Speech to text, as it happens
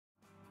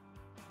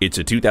It's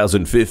a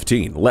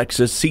 2015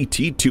 Lexus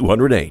CT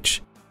 200H.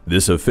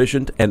 This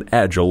efficient and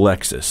agile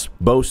Lexus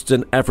boasts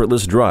an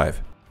effortless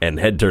drive and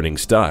head-turning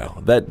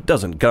style that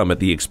doesn't come at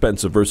the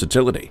expense of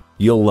versatility.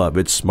 You'll love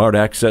its smart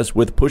access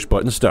with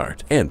push-button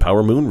start and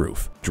power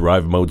moonroof,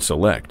 drive mode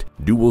select,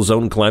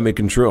 dual-zone climate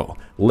control,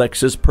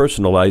 Lexus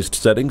personalized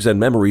settings and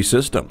memory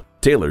system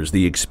tailors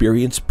the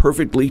experience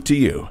perfectly to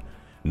you.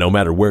 No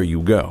matter where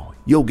you go,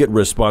 you'll get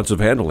responsive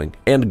handling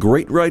and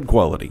great ride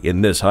quality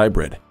in this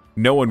hybrid.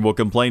 No one will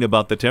complain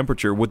about the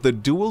temperature with the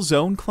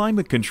dual-zone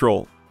climate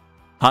control.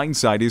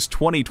 Hindsight is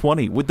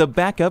 20/20 with the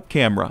backup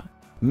camera.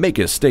 Make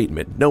a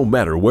statement no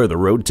matter where the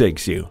road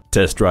takes you.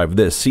 Test drive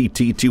this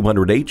CT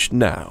 200H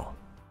now.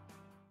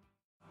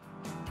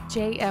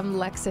 JM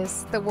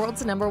Lexus, the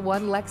world's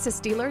 #1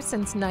 Lexus dealer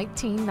since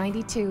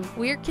 1992.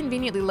 We're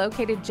conveniently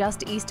located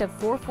just east of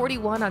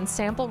 441 on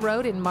Sample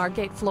Road in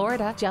Margate,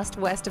 Florida, just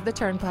west of the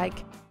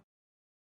Turnpike.